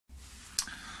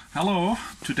Hello,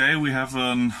 today we have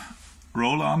a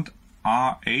Roland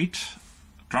R8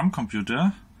 drum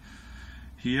computer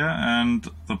here, and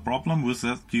the problem with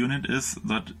that unit is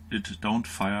that it don't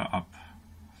fire up.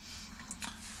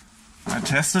 I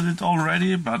tested it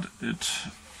already, but it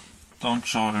don't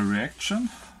show a reaction,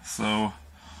 so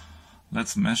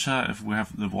let's measure if we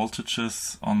have the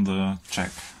voltages on the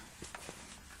jack.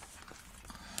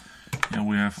 Here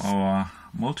we have our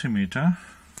multimeter.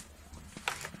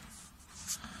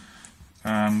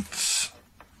 And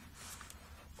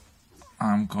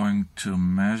I'm going to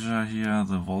measure here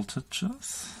the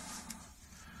voltages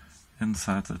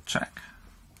inside the jack.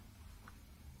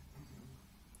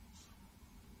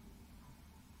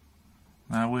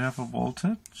 Now we have a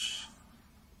voltage,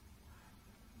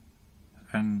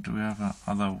 and we have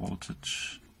another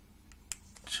voltage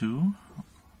too.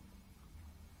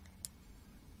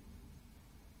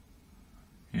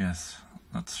 Yes,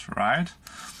 that's right.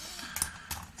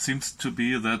 Seems to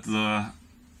be that the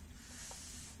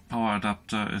power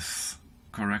adapter is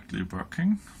correctly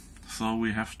working, so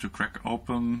we have to crack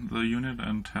open the unit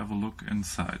and have a look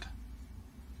inside.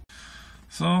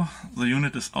 So the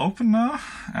unit is open now,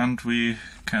 and we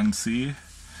can see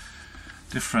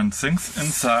different things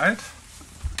inside.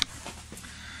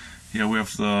 Here we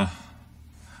have the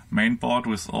main board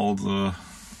with all the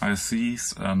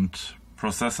ICs and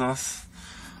processors,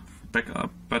 backup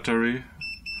battery.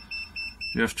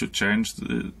 You have to change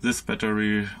this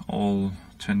battery all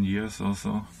 10 years or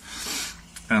so.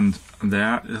 And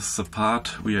there is the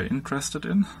part we are interested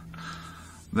in.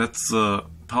 That's the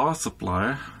power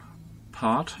supply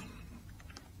part.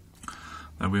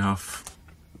 Then we have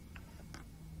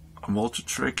a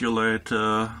voltage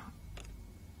regulator,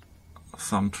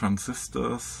 some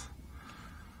transistors,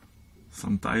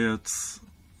 some diodes,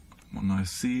 one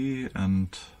IC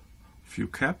and a few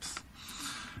caps.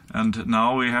 And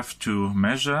now we have to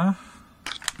measure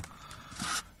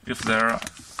if there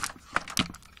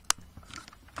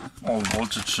all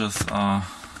voltages are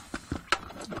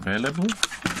available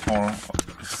or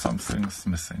if something's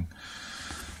missing.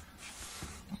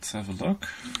 Let's have a look.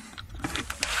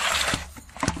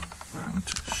 I'm going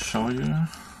to show you the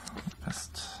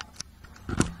best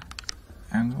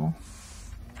angle.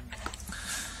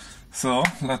 So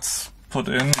let's put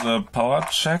in the power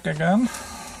jack again.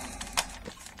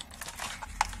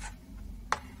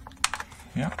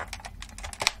 Yeah,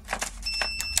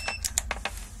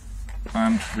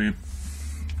 and we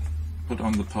put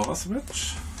on the power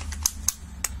switch.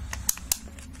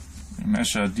 We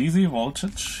measure DC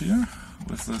voltage here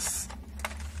with this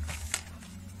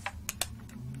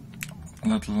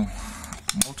little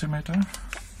multimeter.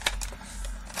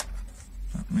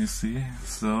 Let me see.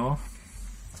 So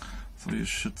you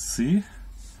should see.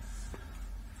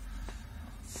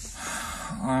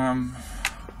 I'm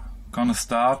gonna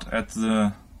start at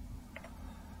the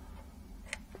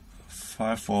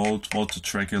 5-volt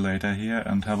voltage regulator here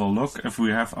and have a look if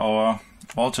we have our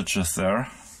voltages there,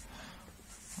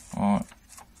 or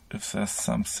if there's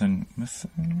something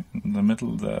missing. In the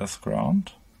middle there's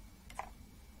ground.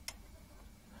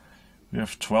 We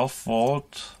have 12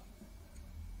 volt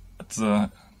at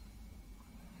the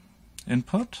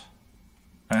input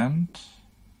and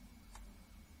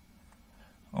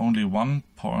only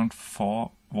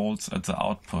 1.4 volts at the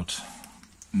output.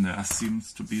 And there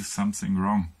seems to be something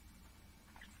wrong.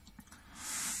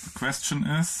 The question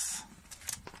is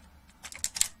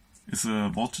the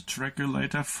voltage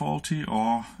regulator faulty,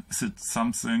 or is it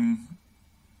something,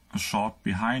 a short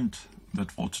behind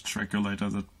that voltage regulator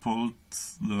that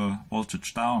pulls the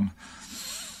voltage down?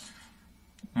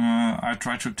 I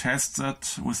try to test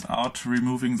that without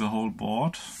removing the whole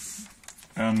board,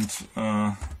 and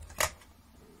I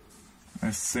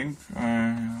think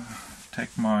I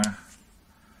take my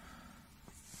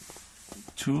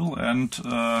tool and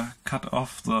cut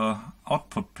off the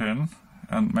output pin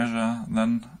and measure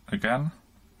then again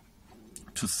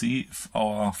to see if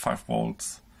our 5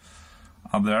 volts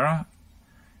are there.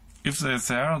 If they're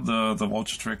there, the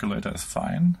voltage regulator is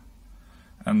fine,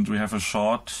 and we have a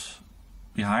short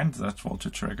behind that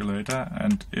voltage regulator,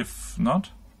 and if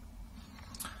not,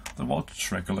 the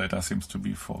voltage regulator seems to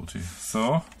be faulty.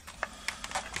 So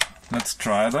let's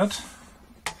try that.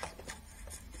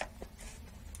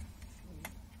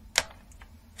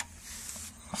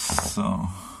 So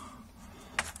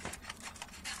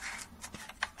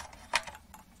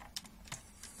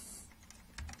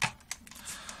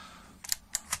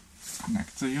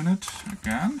connect the unit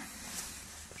again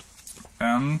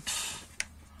and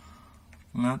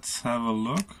let's have a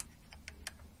look.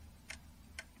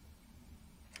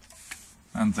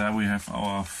 And there we have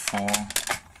our 4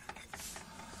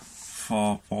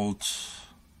 volt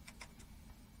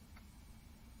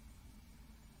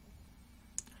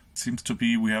seems to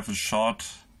be we have a short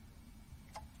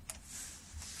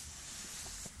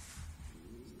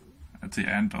at the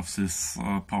end of this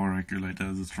power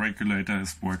regulator. This regulator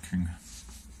is working.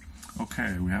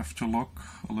 Okay, we have to look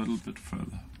a little bit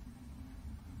further.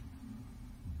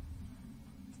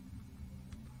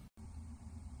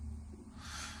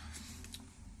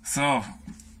 So,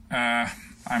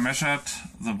 I measured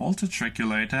the voltage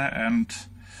regulator, and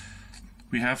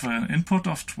we have an input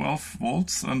of 12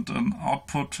 volts and an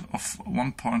output of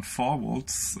 1.4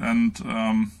 volts. And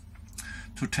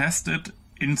to test it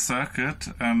in circuit,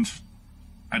 and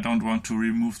I don't want to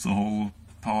remove the whole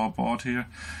power board here,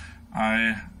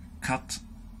 I cut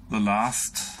the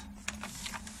last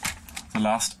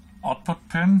output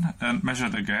pin and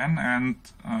measured again, and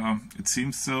it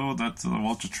seems so that the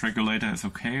voltage regulator is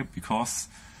okay, because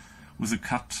with the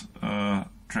cut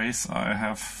trace I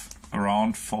have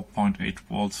around 4.8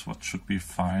 volts, what should be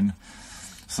fine.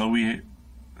 So we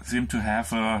seem to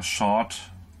have a short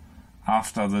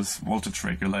after this voltage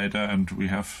regulator, and we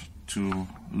have to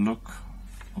look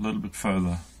a little bit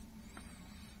further.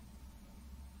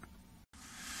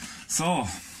 So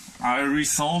I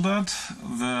resoldered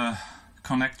the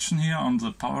connection here on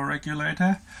the power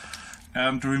regulator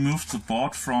and removed the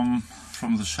board from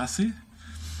the chassis,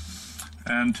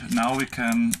 and now we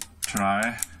can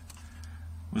try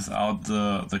without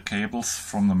the cables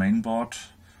from the main board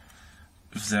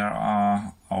if there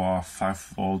are our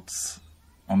 5 volts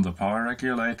on the power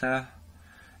regulator.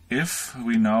 If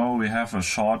we know we have a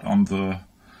short on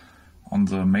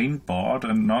the main board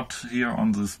and not here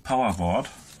on this power board.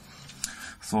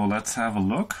 So let's have a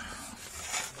look.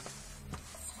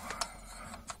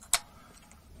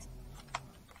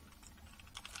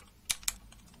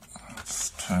 Let's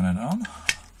turn it on.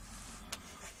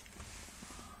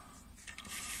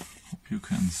 Hope you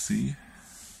can see.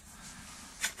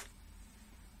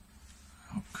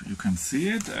 Hope you can see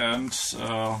it, and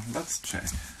let's check.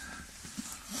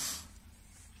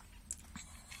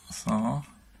 So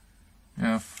we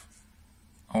have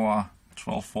our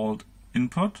 12 volt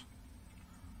input,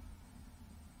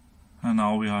 and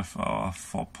now we have our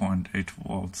 4.8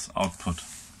 volts output.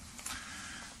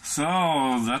 So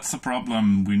that's the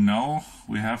problem. We know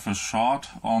we have a short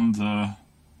on the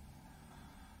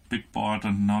big board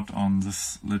and not on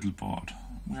this little board.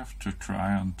 We have to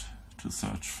try and to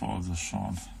search for the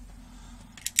short.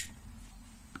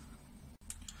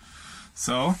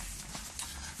 So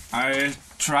I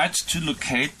tried to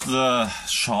locate the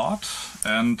short,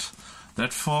 and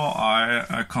therefore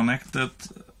I connected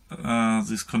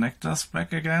these connectors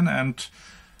back again, and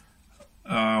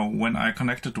when I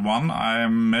connected one, I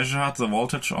measured the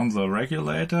voltage on the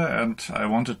regulator, and I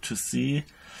wanted to see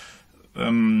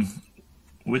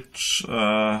which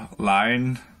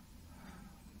line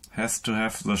has to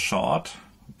have the short.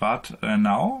 But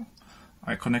now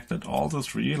I connected all the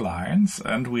 3 lines,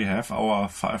 and we have our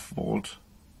 5 volt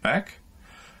back,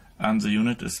 and the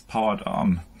unit is powered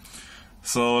on.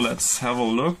 So let's have a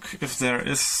look if there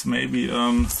is maybe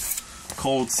a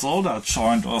cold solder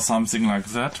joint or something like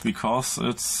that, because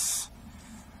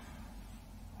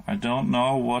I don't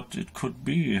know what it could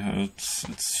be. It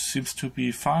seems to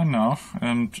be fine now,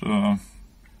 and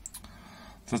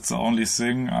that's the only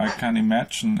thing I can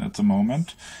imagine at the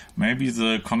moment. Maybe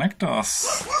the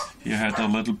connectors here had a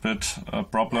little bit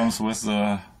problems with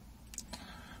the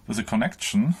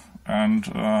connection, and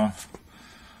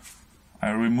I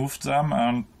removed them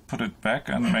and put it back,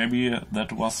 and maybe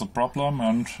that was the problem,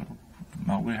 and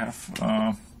now we have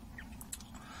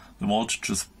the voltage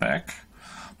is back.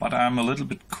 But I'm a little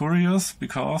bit curious,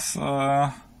 because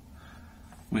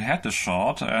we had a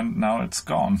short and now it's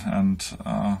gone, and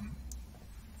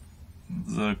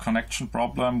the connection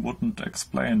problem wouldn't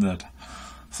explain that.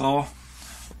 So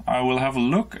I will have a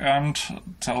look and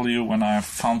tell you when I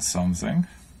found something.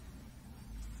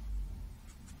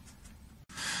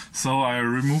 So I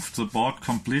removed the board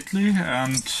completely,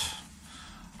 and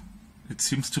it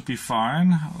seems to be fine.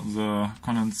 The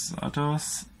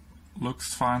condensators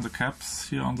looks fine, the caps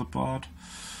here on the board,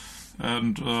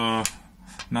 and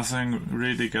nothing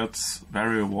really gets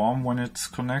very warm when it's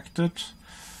connected.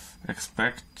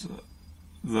 Expect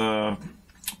the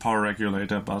power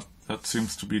regulator, but that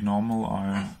seems to be normal.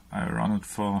 I run it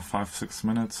for 5-6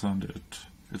 minutes and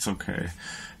it's okay.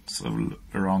 It's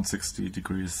around 60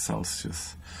 degrees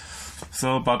Celsius.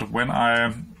 So, but when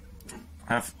I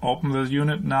have opened the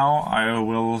unit now, I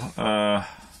will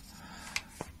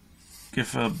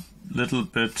give a little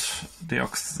bit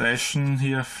deoxidation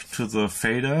here to the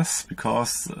faders,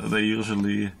 because they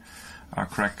usually are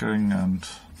cracking and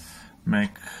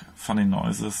make funny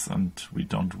noises, and we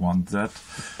don't want that.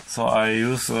 So I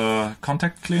use a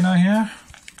contact cleaner here,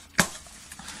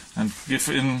 and give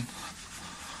in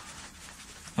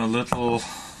a little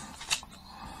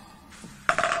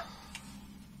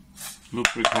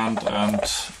lubricant and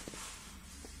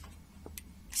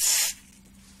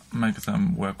make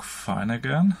them work fine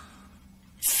again.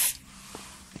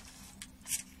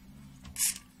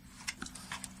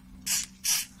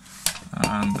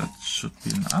 And that should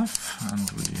be enough, and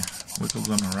we wiggle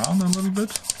them around a little bit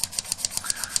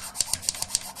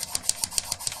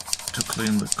to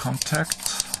clean the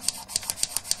contacts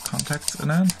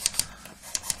in it.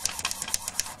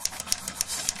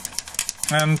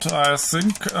 And I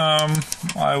think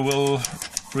I will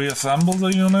reassemble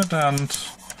the unit and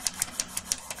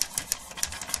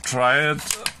try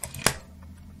it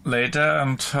later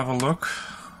and have a look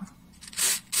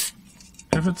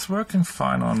if it's working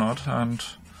fine or not, and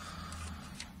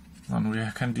then we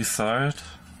can decide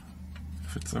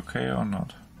if it's okay or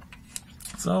not.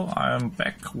 So I am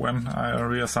back when I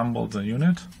reassemble the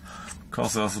unit,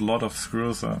 because there's a lot of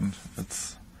screws and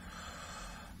it's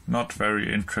not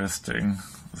very interesting,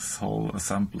 this whole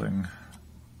assembling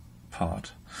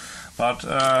part. But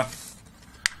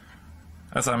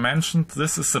as I mentioned,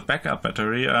 this is the backup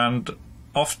battery, and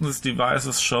often these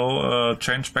devices show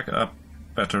change backup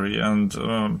battery, and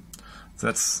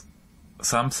that's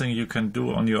something you can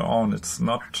do on your own. It's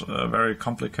not very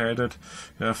complicated.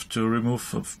 You have to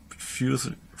remove a few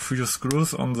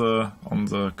screws on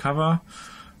the cover,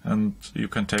 and you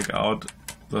can take out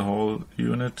the whole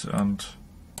unit and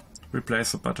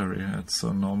replace the battery. It's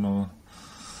a normal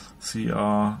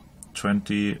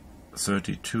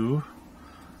CR2032.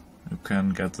 You can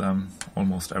get them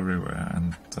almost everywhere,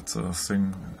 and that's a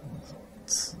thing.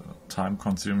 It's time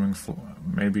consuming for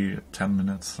maybe 10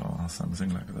 minutes or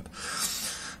something like that.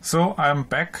 So I'm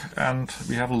back and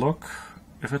we have a look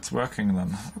if it's working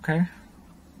then. Okay.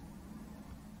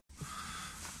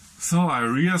 So I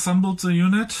reassembled the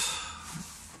unit,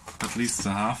 at least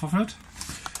the half of it,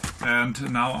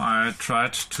 and now I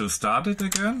tried to start it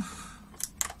again,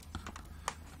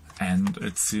 and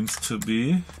it seems to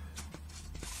be,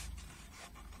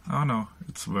 oh no,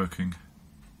 it's working.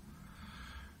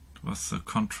 It was the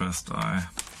contrast. I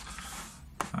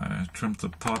trimmed the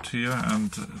pot here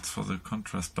and it's for the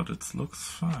contrast, but it looks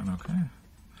fine. Okay.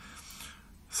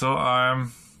 So I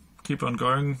keep on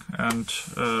going and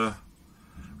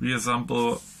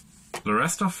reassemble the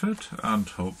rest of it, and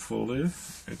hopefully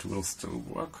it will still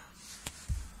work.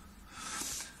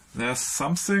 There's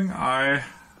something I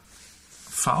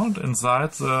found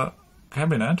inside the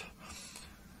cabinet.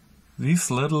 These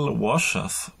little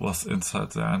washers was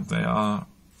inside there, and they are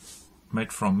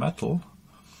made from metal.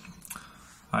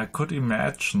 I could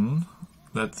imagine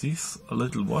that these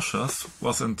little washers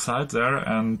was inside there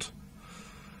and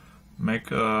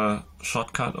make a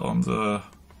shortcut on the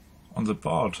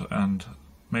board, and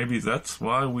maybe that's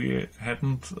why we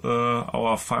hadn't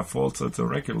our 5 volts at the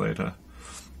regulator.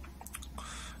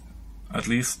 At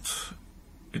least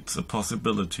it's a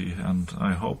possibility, and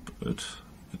I hope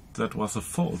that was a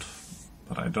fault,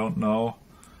 but I don't know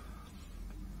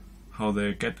how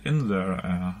they get in there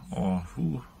or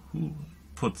who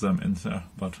put them in there,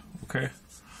 but okay.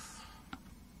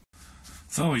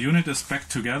 So unit is back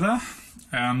together,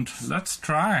 and let's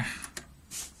try.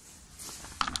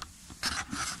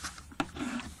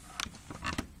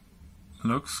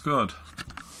 Looks good.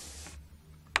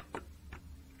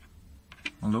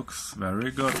 Looks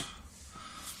very good.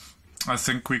 I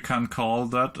think we can call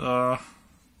that a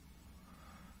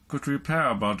good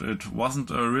repair, but it wasn't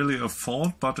really a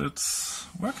fault, but it's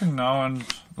working now, and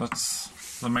that's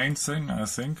the main thing, I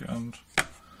think, and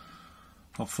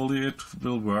hopefully it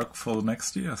will work for the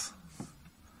next years.